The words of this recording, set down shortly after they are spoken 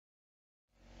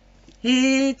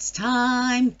It's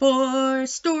time for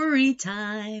story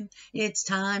time. It's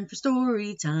time for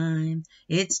story time.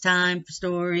 It's time for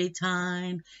story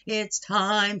time. It's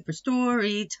time for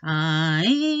story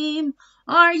time.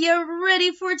 Are you ready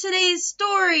for today's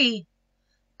story?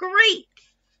 Great!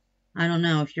 I don't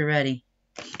know if you're ready.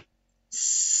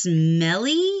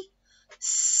 Smelly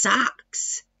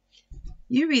Socks.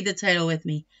 You read the title with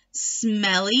me.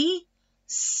 Smelly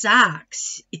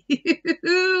Socks.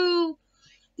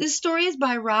 This story is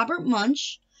by Robert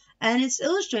Munsch, and it's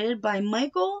illustrated by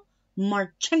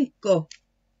Martchenko.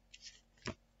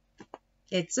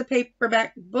 It's a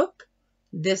paperback book.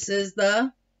 This is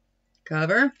the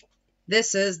cover.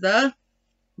 This is the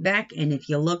back. And if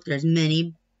you look, there's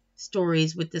many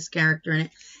stories with this character in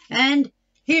it. And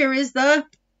here is the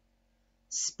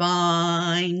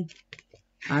spine.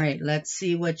 All right, let's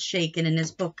see what's shaking in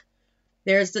this book.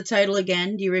 There's the title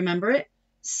again. Do you remember it?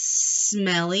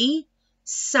 Smelly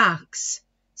Socks.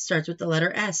 Starts with the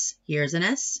letter S. Here's an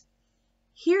S.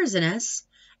 Here's an S.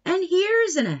 And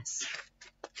here's an S.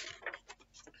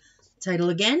 Title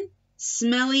again.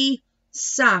 Smelly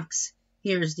Socks.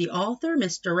 Here's the author,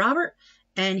 Mr. Robert.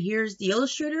 And here's the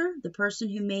illustrator, the person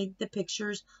who made the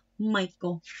pictures,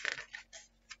 Michael.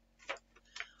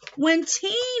 When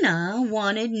Tina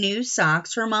wanted new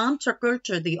socks, her mom took her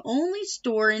to the only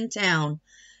store in town.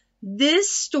 This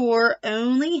store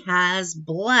only has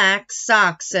black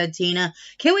socks, said Tina.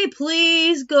 Can we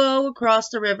please go across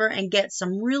the river and get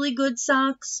some really good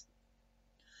socks?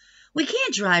 We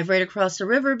can't drive right across the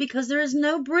river because there is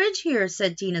no bridge here,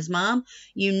 said Tina's mom.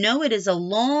 You know it is a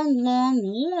long, long,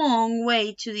 long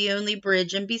way to the only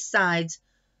bridge, and besides,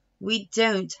 we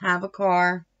don't have a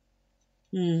car.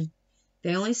 They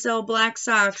only sell black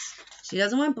socks. She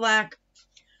doesn't want black.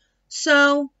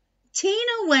 So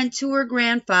Tina went to her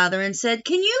grandfather and said,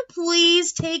 Can you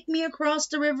please take me across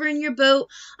the river in your boat?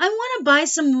 I want to buy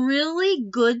some really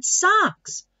good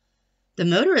socks. The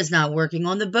motor is not working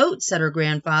on the boat, said her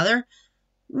grandfather.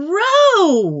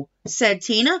 Row, said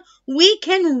Tina. We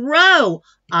can row.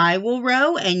 I will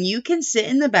row and you can sit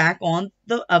in the back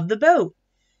of the boat.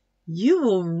 You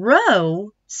will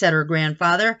row, said her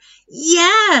grandfather.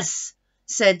 Yes,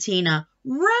 said Tina.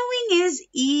 Rowing is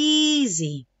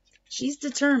easy. She's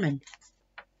determined.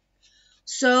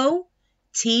 So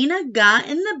Tina got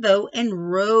in the boat and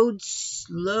rowed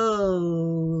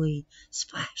slowly.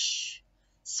 Splash,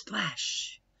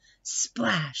 splash,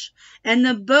 splash. And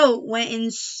the boat went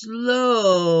in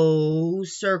slow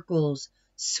circles.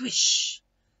 Swish,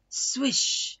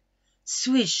 swish,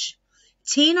 swish.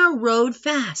 Tina rowed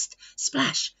fast.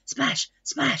 Splash, splash,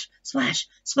 splash, splash,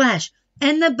 splash.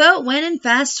 And the boat went in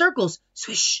fast circles.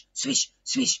 Swish, swish,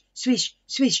 swish, swish,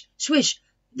 swish, swish.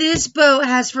 This boat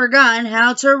has forgotten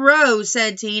how to row,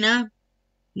 said Tina.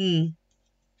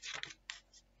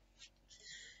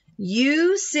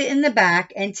 You sit in the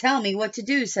back and tell me what to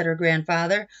do, said her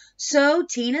grandfather. So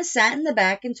Tina sat in the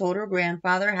back and told her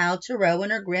grandfather how to row,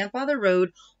 and her grandfather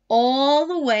rowed all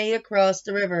the way across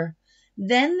the river.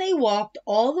 Then they walked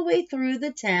all the way through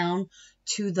the town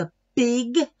to the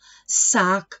big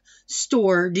sock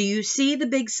store. Do you see the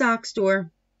big sock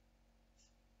store?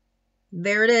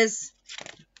 There it is.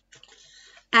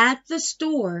 At the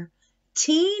store,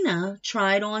 Tina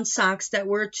tried on socks that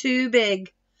were too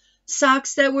big,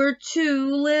 socks that were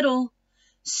too little,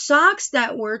 socks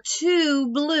that were too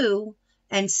blue,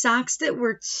 and socks that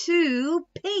were too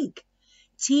pink.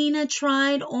 Tina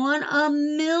tried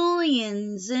on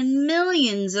millions and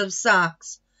millions of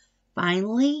socks.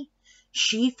 Finally,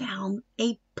 she found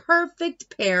a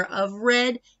perfect pair of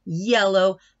red,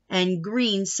 yellow, and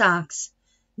green socks.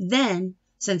 Then,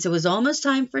 since it was almost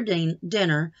time for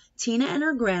dinner, Tina and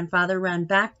her grandfather ran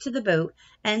back to the boat,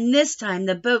 and this time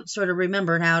the boat sort of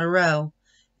remembered how to row.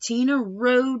 Tina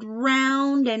rowed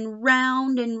round and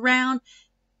round and round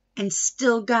and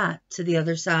still got to the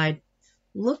other side.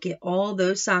 Look at all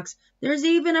those socks. There's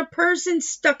even a person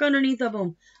stuck underneath of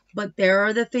them, but there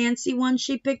are the fancy ones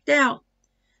she picked out.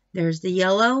 There's the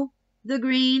yellow, the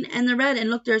green, and the red. And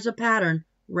look, there's a pattern.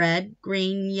 Red,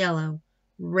 green, yellow.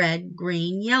 Red,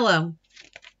 green, yellow.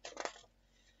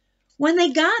 When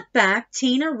they got back,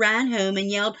 Tina ran home and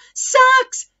yelled,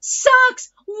 Socks!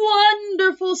 Socks!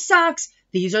 Wonderful socks!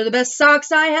 These are the best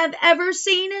socks I have ever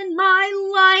seen in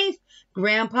my life.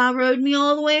 Grandpa rowed me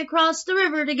all the way across the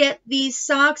river to get these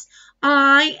socks.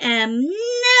 I am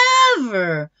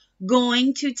never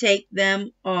going to take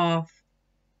them off.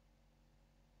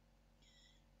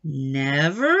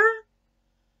 Never?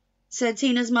 Said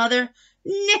Tina's mother.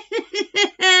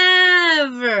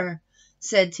 Never,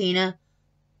 said Tina.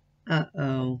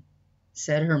 Uh-oh,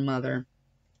 said her mother.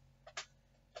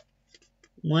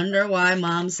 Wonder why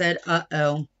Mom said,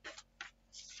 uh-oh.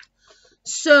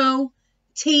 So,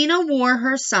 Tina wore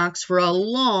her socks for a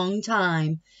long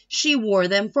time. She wore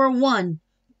them for 1,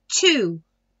 2,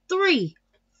 3,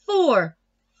 4,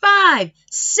 5,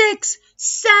 6,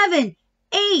 7,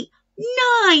 8,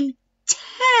 9, 10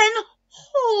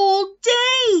 whole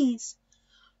days.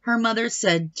 Her mother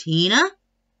said, Tina,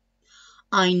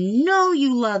 I know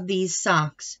you love these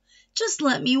socks. Just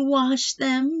let me wash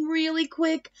them really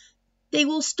quick. They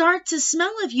will start to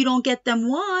smell if you don't get them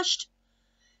washed.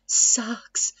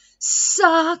 Socks,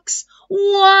 socks,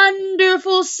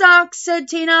 wonderful socks, said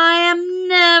Tina. I am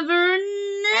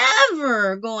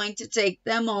never going to take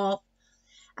them off.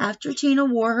 After Tina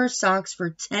wore her socks for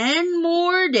 10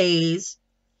 more days,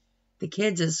 the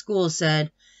kids at school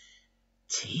said,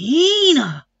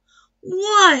 Tina,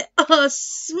 what a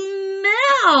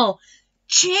smell!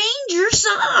 Change your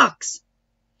socks.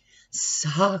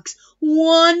 Socks,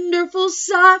 wonderful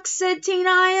socks, said Tina.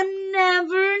 I am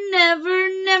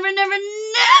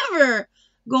never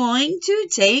going to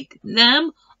take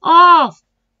them off.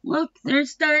 Look, they're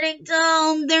starting to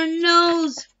hold their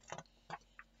nose.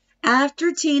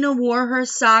 After Tina wore her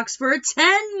socks for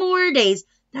 10 more days,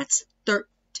 that's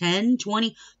 10,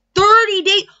 20, 30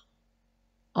 days,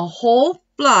 a whole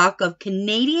flock of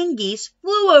Canadian geese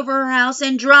flew over her house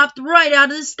and dropped right out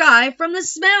of the sky from the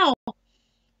smell.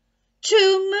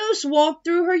 2 moose walked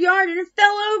through her yard and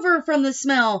fell over from the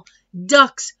smell.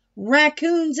 Ducks,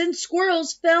 raccoons, and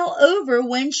squirrels fell over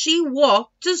when she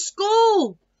walked to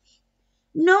school.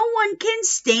 No one can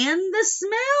stand the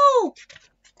smell.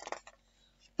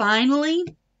 Finally,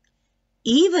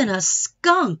 even a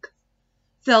skunk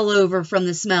fell over from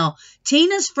the smell.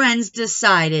 Tina's friends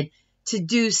decided to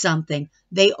do something.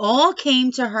 They all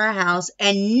came to her house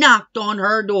and knocked on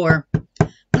her door.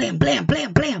 Blam, blam,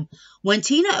 blam, blam. When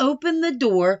Tina opened the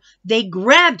door, they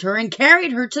grabbed her and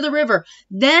carried her to the river.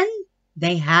 Then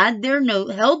they held their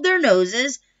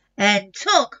noses and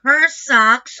took her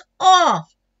socks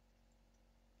off.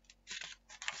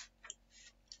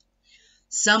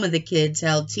 Some of the kids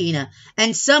held Tina,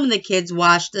 and some of the kids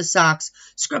washed the socks.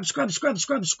 Scrub, scrub, scrub,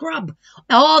 scrub, scrub.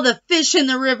 All the fish in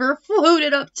the river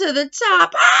floated up to the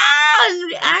top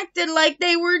and acted like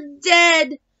they were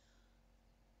dead.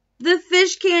 The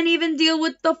fish can't even deal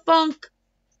with the funk.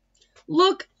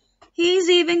 Look, he's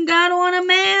even got on a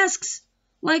mask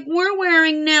like we're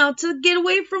wearing now to get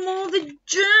away from all the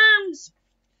germs.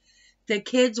 The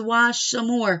kids washed some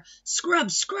more. Scrub,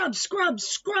 scrub, scrub,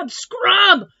 scrub,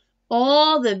 scrub.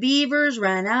 All the beavers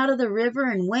ran out of the river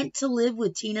and went to live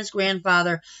with Tina's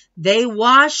grandfather. They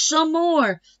washed some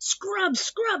more. Scrub,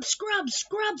 scrub, scrub,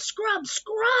 scrub, scrub,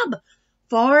 scrub.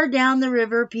 Far down the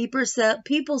river, people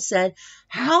said,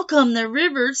 how come the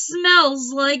river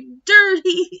smells like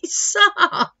dirty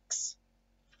socks?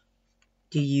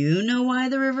 Do you know why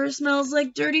the river smells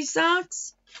like dirty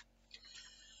socks?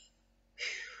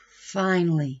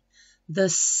 Finally, the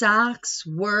socks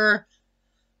were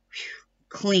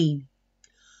clean.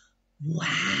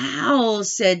 Wow,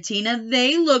 said Tina,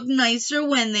 they look nicer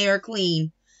when they are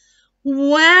clean.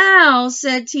 Wow,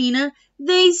 said Tina,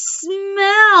 they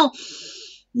smell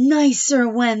nicer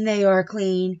when they are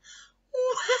clean.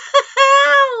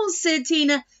 Wow, said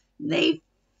Tina, they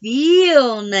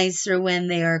feel nicer when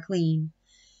they are clean.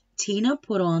 Tina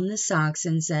put on the socks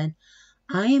and said,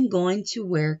 I am going to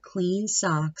wear clean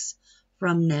socks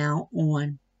from now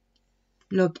on.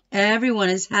 Look, everyone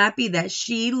is happy that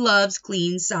she loves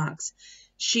clean socks.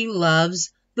 She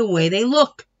loves the way they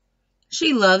look.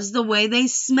 She loves the way they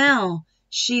smell.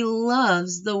 She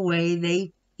loves the way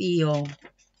they feel.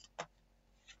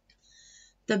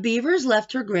 The beavers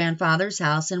left her grandfather's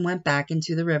house and went back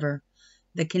into the river.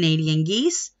 The Canadian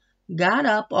geese got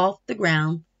up off the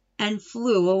ground and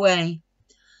flew away.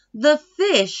 The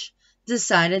fish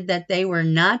decided that they were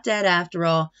not dead after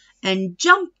all and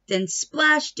jumped and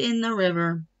splashed in the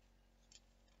river.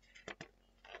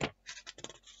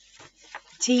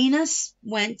 Tina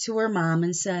went to her mom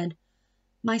and said,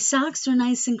 my socks are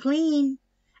nice and clean,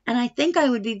 and I think it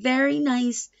would be very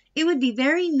nice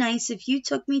if you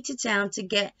took me to town to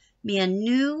get me a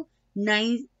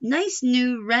nice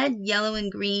new red, yellow,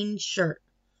 and green shirt.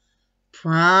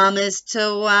 Promise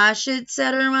to wash it,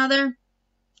 said her mother.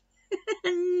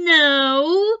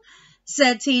 No,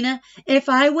 said Tina. If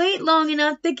I wait long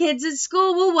enough, the kids at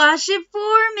school will wash it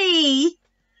for me.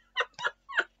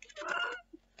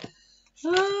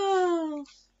 Oh.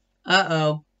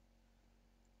 Uh-oh.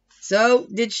 So,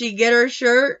 did she get her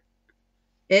shirt?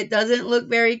 It doesn't look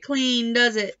very clean,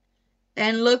 does it?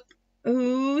 And look,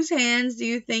 whose hands do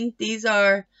you think these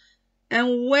are?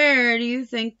 And where do you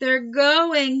think they're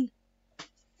going?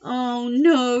 Oh,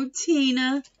 no,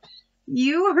 Tina.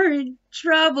 You are in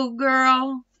trouble,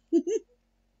 girl.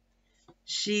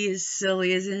 She is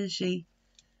silly, isn't she?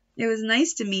 It was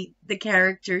nice to meet the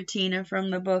character Tina from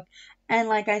the book. And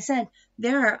like I said,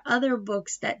 there are other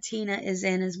books that Tina is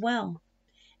in as well.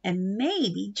 And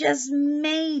maybe, just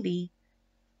maybe,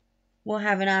 we'll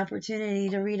have an opportunity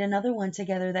to read another one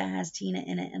together that has Tina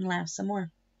in it and laugh some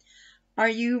more. Are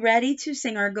you ready to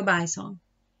sing our goodbye song?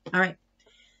 All right.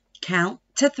 Count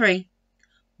to 3.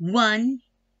 1,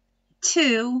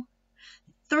 2,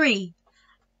 3.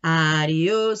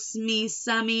 Adios, mis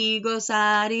amigos,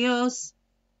 adios.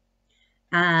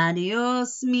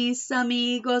 Adios, mis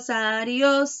amigos,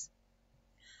 adios.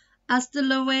 Hasta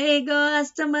luego,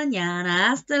 hasta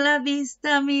mañana, hasta la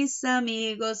vista, mis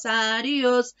amigos,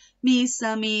 adios, mis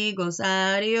amigos,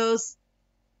 adios.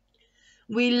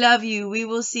 We love you. We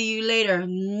will see you later.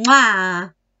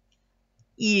 Mwah!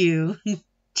 You.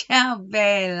 Ciao,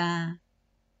 Bella.